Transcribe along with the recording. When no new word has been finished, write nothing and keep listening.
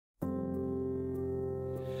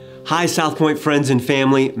Hi, SouthPoint friends and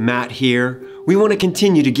family, Matt here. We want to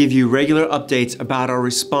continue to give you regular updates about our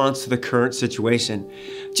response to the current situation.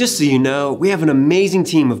 Just so you know, we have an amazing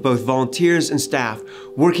team of both volunteers and staff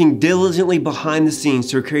working diligently behind the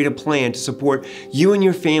scenes to create a plan to support you and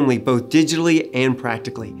your family both digitally and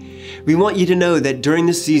practically. We want you to know that during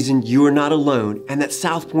this season, you are not alone and that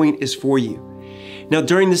SouthPoint is for you. Now,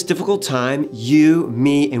 during this difficult time, you,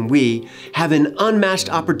 me, and we have an unmatched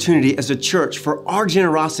opportunity as a church for our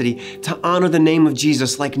generosity to honor the name of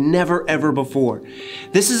Jesus like never ever before.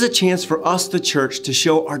 This is a chance for us, the church, to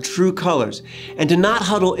show our true colors and to not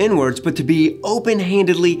huddle inwards, but to be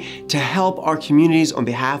open-handedly to help our communities on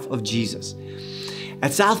behalf of Jesus.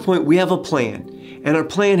 At SouthPoint, we have a plan, and our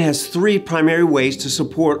plan has three primary ways to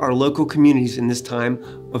support our local communities in this time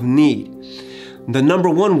of need. The number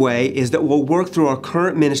one way is that we'll work through our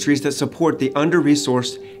current ministries that support the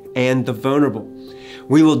under-resourced and the vulnerable.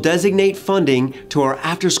 We will designate funding to our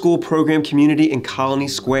after-school program community in Colony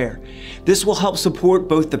Square. This will help support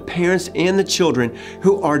both the parents and the children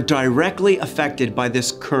who are directly affected by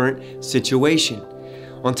this current situation.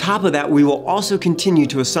 On top of that, we will also continue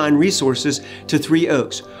to assign resources to Three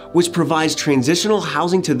Oaks, which provides transitional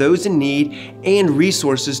housing to those in need and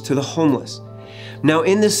resources to the homeless. Now,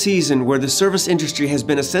 in this season where the service industry has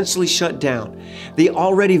been essentially shut down, the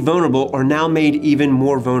already vulnerable are now made even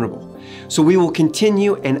more vulnerable. So we will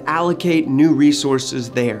continue and allocate new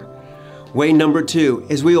resources there. Way number two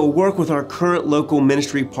is we will work with our current local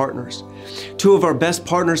ministry partners. Two of our best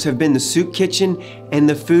partners have been the soup kitchen and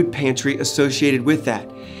the food pantry associated with that.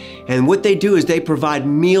 And what they do is they provide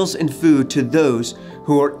meals and food to those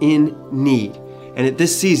who are in need. And at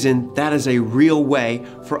this season, that is a real way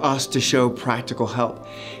for us to show practical help.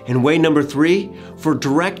 And way number three, for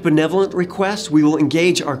direct benevolent requests, we will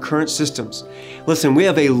engage our current systems. Listen, we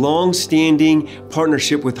have a long-standing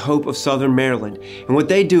partnership with Hope of Southern Maryland. And what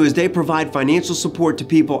they do is they provide financial support to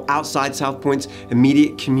people outside SouthPoint's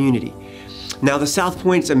immediate community. Now, the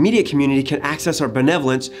SouthPoint's immediate community can access our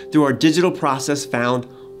benevolence through our digital process found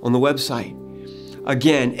on the website.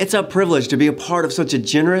 Again, it's a privilege to be a part of such a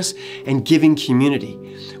generous and giving community.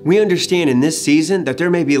 We understand in this season that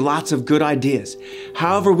there may be lots of good ideas.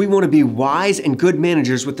 However, we want to be wise and good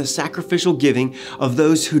managers with the sacrificial giving of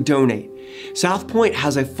those who donate. SouthPoint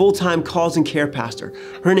has a full-time cause and care pastor.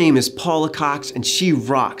 Her name is Paula and she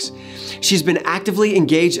rocks. She's been actively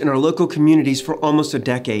engaged in our local communities for almost a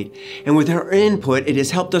decade. And with her input, it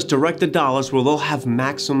has helped us direct the dollars where they'll have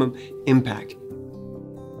maximum impact.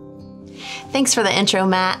 Thanks for the intro,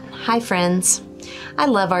 Matt. Hi, friends. I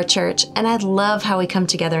love our church, and I love how we come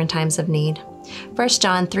together in times of need. 1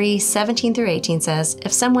 John 3:17-18 says,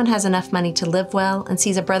 "If someone has enough money to live well and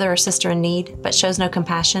sees a brother or sister in need, but shows no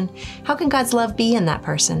compassion, how can God's love be in that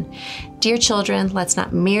person? Dear children, let's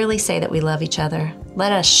not merely say that we love each other.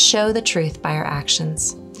 Let us show the truth by our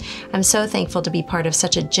actions." I'm so thankful to be part of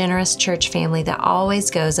such a generous church family that always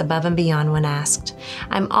goes above and beyond when asked.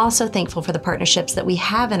 I'm also thankful for the partnerships that we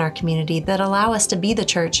have in our community that allow us to be the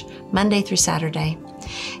church Monday through Saturday.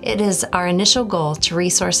 It is our initial goal to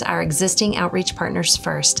resource our existing outreach partners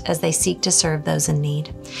first as they seek to serve those in need.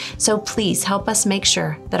 So please help us make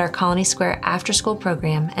sure that our Colony Square after-school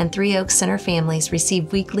program and Three Oaks Center families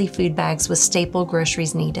receive weekly food bags with staple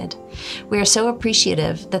groceries needed. We are so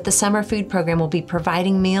appreciative that the summer food program will be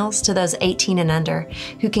providing meals to those 18 and under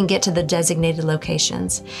who can get to the designated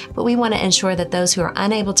locations. But we want to ensure that those who are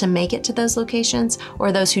unable to make it to those locations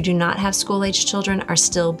or those who do not have school-aged children are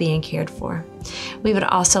still being cared for. We would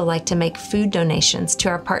also like to make food donations to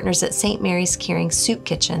our partners at St.Mary's Caring Soup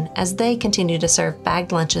Kitchen as they continue to serve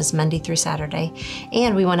bagged lunches Monday through Saturday.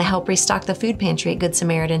 And we want to help restock the food pantry at Good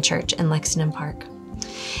Samaritan Church in Lexington Park.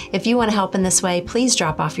 If you want to help in this way, please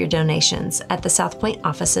drop off your donations at the SouthPoint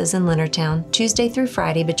offices in Leonardtown Tuesday through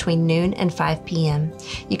Friday between noon and 5 p.m.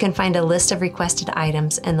 You can find a list of requested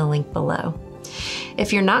items in the link below.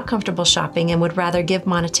 If you're not comfortable shopping and would rather give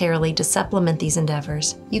monetarily to supplement these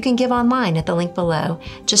endeavors, you can give online at the link below.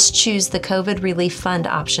 Just choose the COVID Relief Fund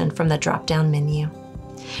option from the drop-down menu.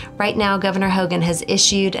 Right now, Governor Hogan has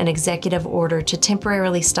issued an executive order to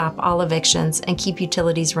temporarily stop all evictions and keep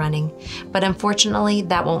utilities running, but unfortunately,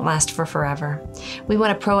 that won't last for forever. We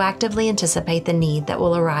want to proactively anticipate the need that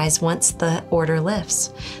will arise once the order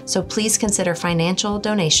lifts. So please consider financial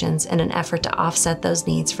donations in an effort to offset those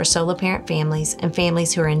needs for solo parent families and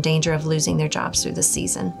families who are in danger of losing their jobs through this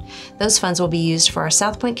season. Those funds will be used for our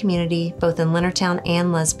SouthPoint community, both in Leonardtown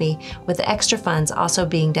and Lesby, with the extra funds also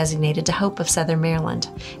being designated to Hope of Southern Maryland,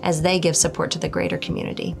 as they give support to the greater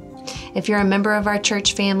community. If you're a member of our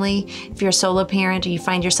church family, if you're a solo parent, or you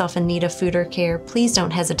find yourself in need of food or care, please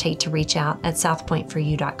don't hesitate to reach out at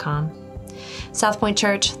southpointforyou.com. SouthPoint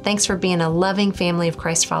Church, thanks for being a loving family of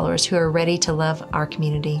Christ followers who are ready to love our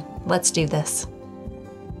community. Let's do this.